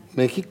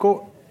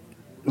 México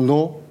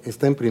no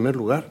está en primer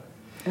lugar.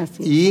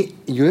 Así.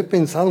 Y yo he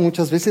pensado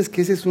muchas veces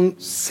que ese es un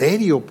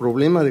serio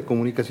problema de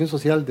comunicación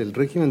social del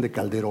régimen de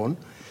Calderón,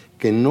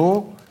 que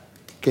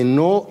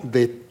no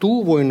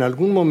detuvo en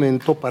algún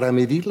momento para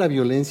medir la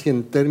violencia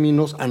en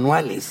términos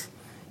anuales,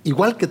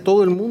 igual que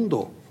todo el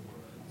mundo,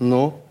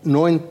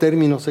 no en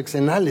términos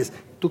sexenales.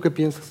 ¿Tú qué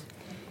piensas?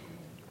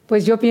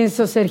 Pues yo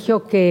pienso,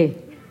 Sergio, que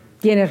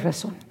tienes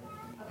razón.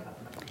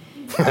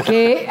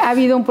 Que ha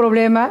habido un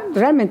problema,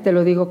 realmente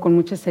lo digo con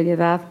mucha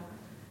seriedad,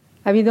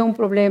 ha habido un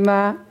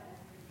problema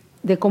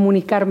de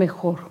comunicar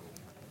mejor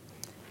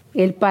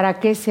el para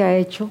qué se ha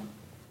hecho,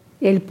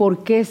 el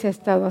por qué se ha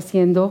estado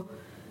haciendo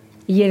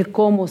y el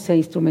cómo se ha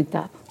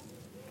instrumentado.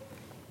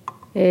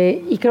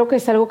 Y creo que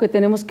es algo que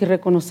tenemos que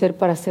reconocer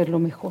para hacerlo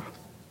mejor.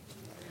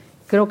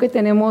 Creo que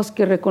tenemos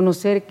que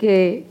reconocer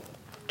que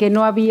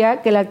no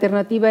había, que la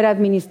alternativa era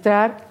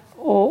administrar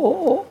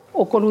o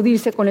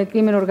coludirse con el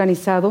crimen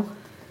organizado.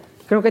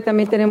 Creo que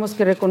también tenemos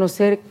que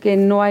reconocer que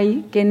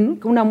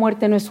una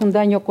muerte no es un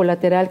daño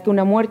colateral, que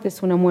una muerte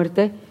es una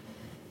muerte.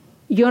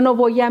 Yo no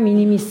voy a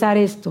minimizar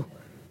esto,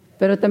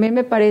 pero también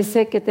me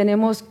parece que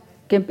tenemos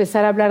que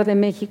empezar a hablar de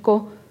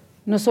México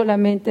no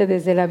solamente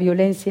desde la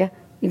violencia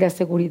y la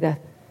seguridad.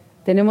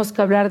 Tenemos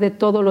que hablar de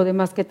todo lo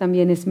demás que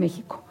también es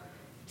México,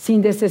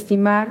 sin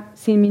desestimar,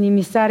 sin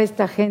minimizar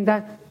esta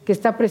agenda que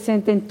está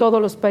presente en todos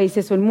los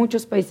países o en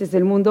muchos países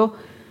del mundo.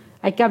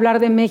 Hay que hablar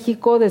de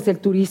México desde el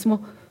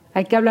turismo,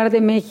 hay que hablar de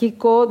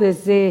México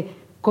desde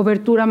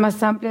cobertura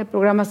más amplia de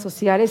programas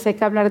sociales, hay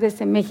que hablar de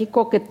ese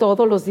México que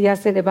todos los días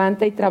se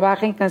levanta y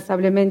trabaja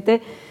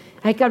incansablemente.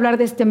 Hay que hablar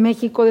de este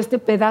México, de este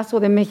pedazo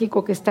de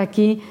México que está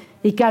aquí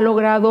y que ha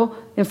logrado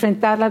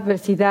enfrentar la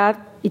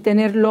adversidad y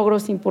tener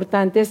logros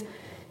importantes.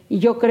 Y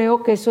yo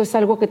creo que eso es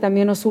algo que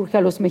también nos surge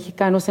a los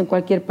mexicanos en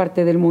cualquier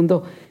parte del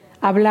mundo.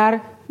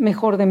 Hablar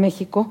mejor de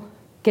México,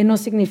 que no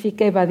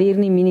significa evadir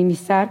ni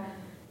minimizar,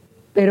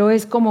 pero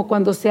es como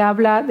cuando se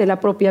habla de la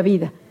propia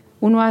vida.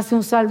 Uno hace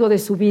un saldo de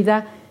su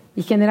vida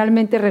y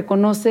generalmente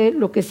reconoce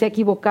lo que se ha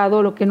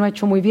equivocado, lo que no ha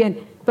hecho muy bien,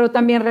 pero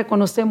también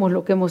reconocemos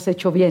lo que hemos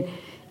hecho bien.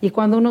 Y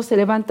cuando uno se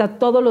levanta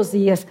todos los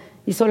días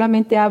y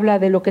solamente habla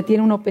de lo que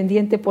tiene uno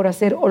pendiente por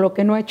hacer o lo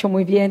que no ha hecho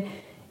muy bien,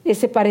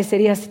 ese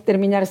parecería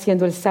terminar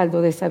siendo el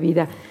saldo de esa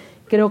vida.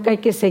 Creo que hay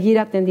que seguir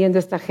atendiendo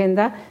esta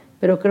agenda,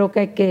 pero creo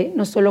que hay que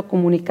no solo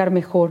comunicar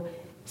mejor,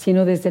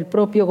 sino desde el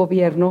propio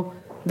gobierno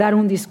dar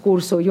un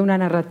discurso y una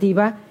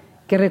narrativa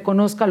que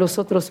reconozca a los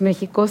otros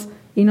Méxicos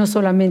y no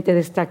solamente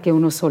destaque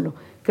uno solo.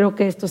 Creo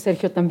que esto,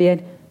 Sergio,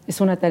 también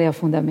es una tarea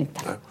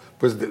fundamental.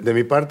 Pues de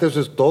mi parte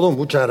eso es todo.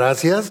 Muchas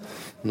gracias.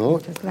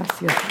 Muchas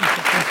gracias. Muchas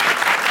gracias.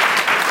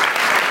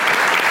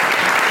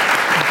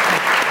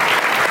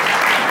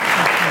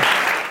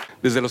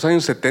 Desde los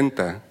años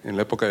 70, en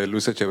la época de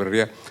Luis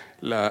Echeverría,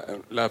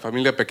 la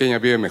familia pequeña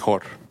vive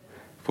mejor.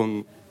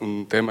 Fue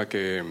un tema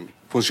que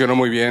funcionó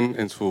muy bien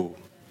en su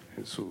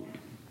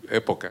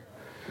época.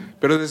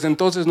 Pero desde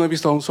entonces no he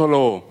visto a un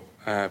solo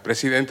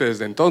presidente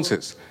desde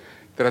entonces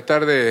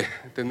tratar de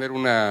tener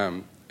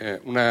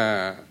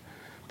una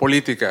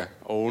política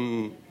o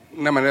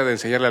una manera de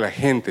enseñarle a la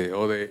gente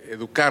o de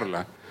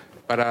educarla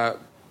para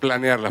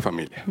planear la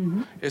familia.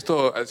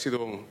 Esto ha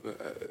sido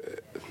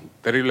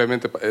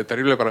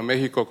terrible para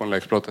México, con la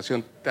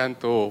explotación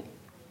tanto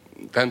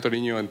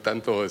niño en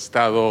tanto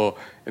estado,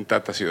 en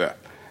tanta ciudad.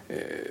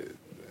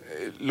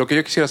 Lo que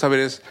yo quisiera saber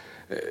es,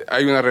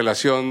 hay una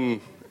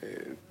relación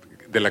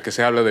de la que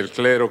se habla del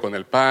clero con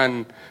el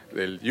PAN,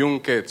 del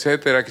yunque,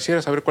 etcétera.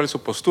 Quisiera saber cuál es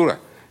su postura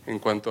en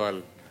cuanto a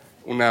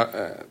una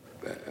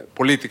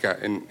política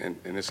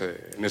en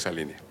esa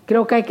línea.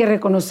 Creo que hay que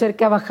reconocer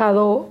que ha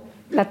bajado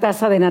la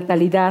tasa de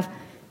natalidad,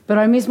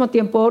 pero al mismo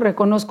tiempo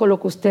reconozco lo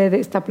que usted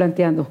está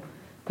planteando.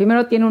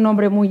 Primero, tiene un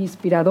hombre muy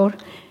inspirador,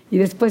 y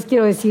después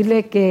quiero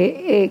decirle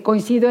que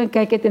coincido en que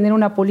hay que tener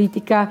una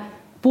política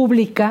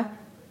pública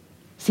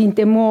sin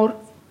temor,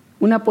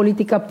 una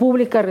política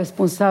pública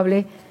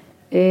responsable,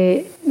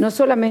 no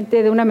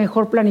solamente de una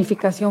mejor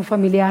planificación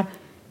familiar,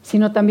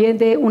 sino también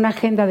de una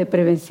agenda de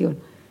prevención.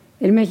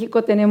 En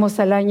México tenemos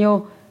al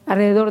año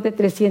alrededor de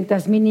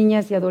 300,000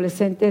 niñas y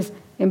adolescentes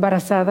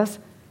embarazadas,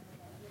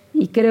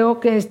 y creo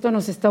que esto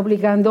nos está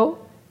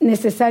obligando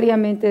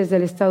necesariamente desde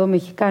el Estado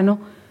mexicano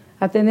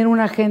a tener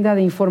una agenda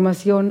de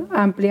información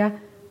amplia,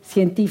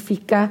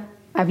 científica,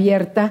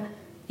 abierta,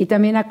 y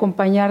también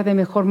acompañar de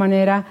mejor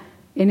manera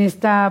en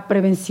esta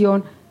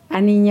prevención a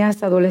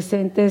niñas,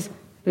 adolescentes,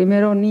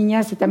 primero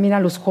niñas y también a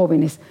los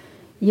jóvenes.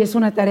 Y es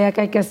una tarea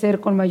que hay que hacer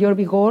con mayor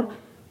vigor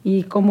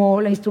y como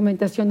la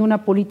instrumentación de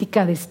una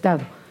política de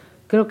Estado.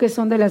 Creo que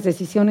son de las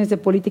decisiones de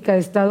política de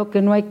Estado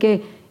que no hay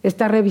que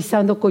estar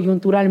revisando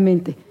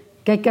coyunturalmente,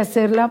 que hay que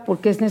hacerla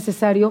porque es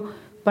necesario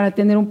para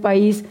tener un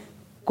país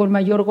con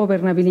mayor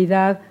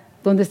gobernabilidad,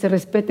 donde se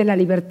respete la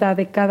libertad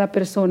de cada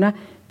persona,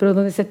 pero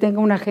donde se tenga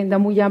una agenda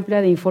muy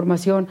amplia de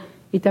información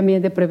y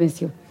también de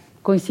prevención.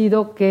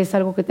 Coincido que es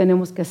algo que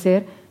tenemos que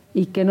hacer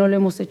y que no lo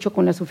hemos hecho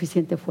con la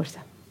suficiente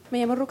fuerza. Me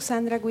llamo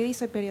Roxandra Guidi,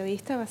 soy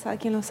periodista basada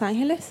aquí en Los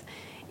Ángeles.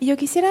 Y yo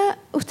quisiera,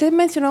 usted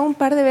mencionó un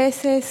par de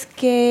veces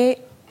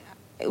que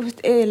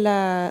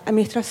La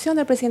administración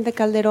del presidente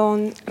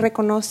Calderón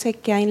reconoce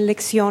que hay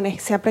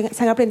lecciones, se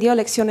han aprendido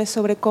lecciones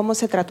sobre cómo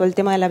se trató el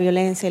tema de la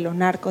violencia y los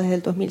narcos desde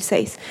el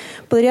 2006.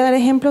 ¿Podría dar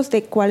ejemplos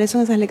de cuáles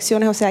son esas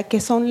lecciones? O sea, ¿qué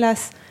son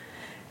las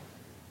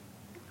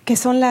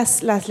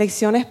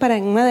lecciones para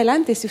en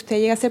adelante si usted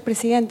llega a ser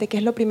presidente? ¿Qué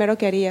es lo primero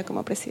que haría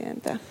como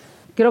presidenta?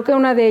 Creo que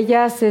una de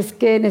ellas es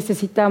que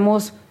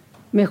necesitamos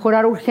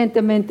mejorar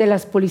urgentemente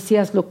las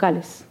policías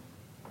locales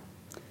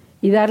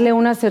y darle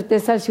una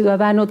certeza al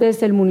ciudadano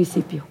desde el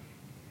municipio.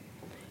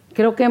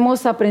 Creo que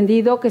hemos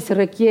aprendido que se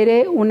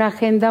requiere una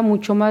agenda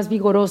mucho más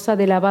vigorosa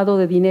de lavado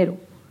de dinero,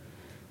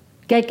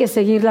 que hay que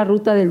seguir la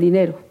ruta del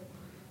dinero,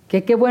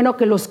 que qué bueno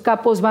que los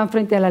capos van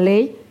frente a la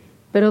ley,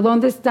 pero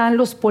 ¿dónde están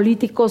los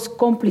políticos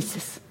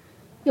cómplices?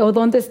 ¿O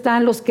dónde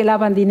están los que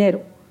lavan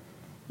dinero?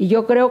 Y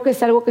yo creo que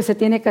es algo que se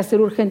tiene que hacer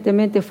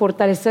urgentemente,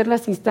 fortalecer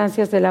las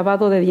instancias de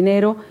lavado de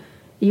dinero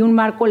y un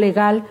marco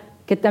legal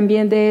que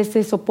también dé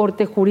ese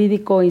soporte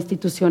jurídico e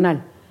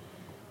institucional.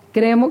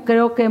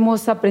 Creo que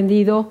hemos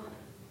aprendido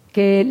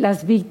que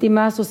las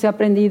víctimas, o se ha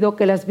aprendido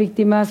que las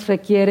víctimas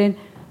requieren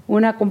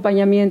un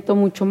acompañamiento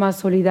mucho más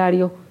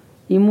solidario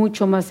y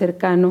mucho más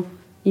cercano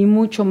y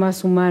mucho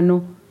más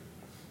humano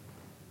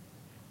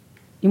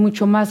y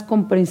mucho más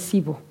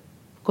comprensivo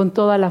con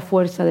toda la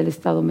fuerza del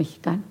Estado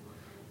mexicano.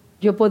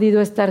 Yo he podido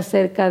estar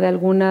cerca de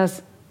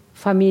algunas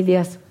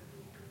familias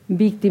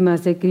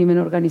víctimas del crimen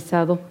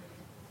organizado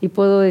y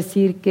puedo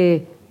decir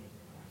que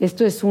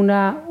esto es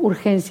una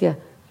urgencia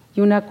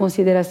y una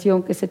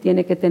consideración que se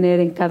tiene que tener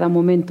en cada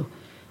momento.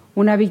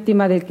 Una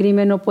víctima del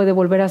crimen no puede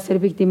volver a ser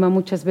víctima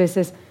muchas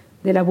veces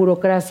de la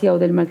burocracia o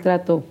del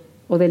maltrato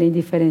o de la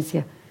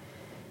indiferencia.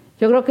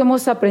 Yo creo que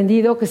hemos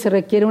aprendido que se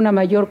requiere una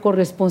mayor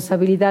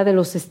corresponsabilidad de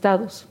los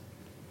estados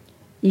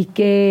y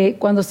que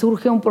cuando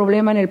surge un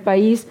problema en el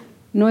país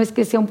no es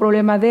que sea un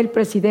problema del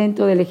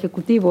presidente o del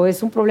ejecutivo,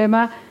 es un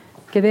problema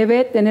que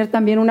debe tener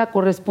también una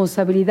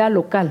corresponsabilidad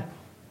local.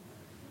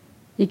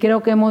 Y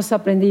creo que hemos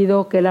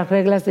aprendido que las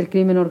reglas del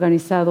crimen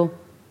organizado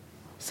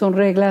son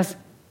reglas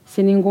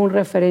sin ningún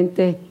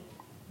referente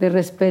de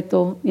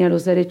respeto ni a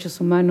los derechos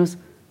humanos,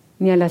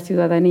 ni a la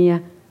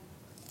ciudadanía,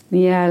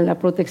 ni a la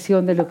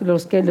protección de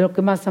lo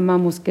que más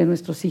amamos, que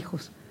nuestros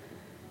hijos.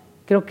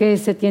 Creo que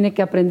se tiene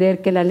que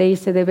aprender que la ley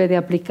se debe de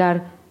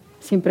aplicar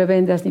sin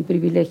prebendas ni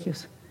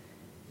privilegios.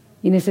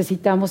 Y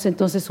necesitamos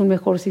entonces un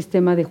mejor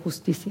sistema de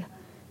justicia,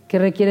 que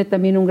requiere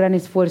también un gran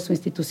esfuerzo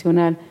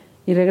institucional.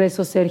 Y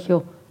regreso,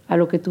 Sergio, a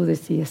lo que tú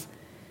decías.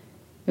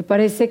 Me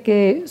parece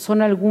que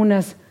son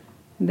algunas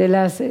de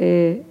las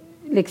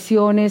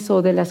lecciones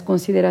o de las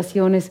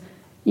consideraciones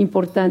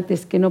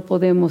importantes que no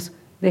podemos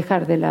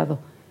dejar de lado.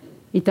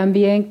 Y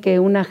también que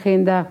una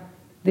agenda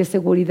de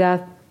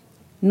seguridad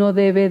no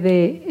debe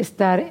de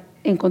estar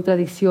en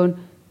contradicción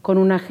con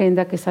una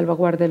agenda que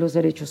salvaguarde los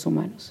derechos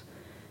humanos.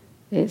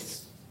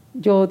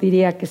 Yo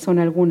diría que son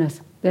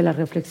algunas de las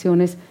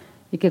reflexiones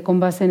y que con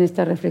base en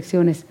estas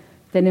reflexiones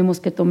tenemos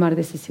que tomar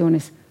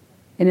decisiones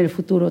en el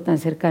futuro tan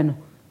cercano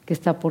que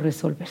está por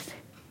resolverse.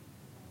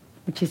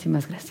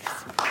 Muchísimas gracias.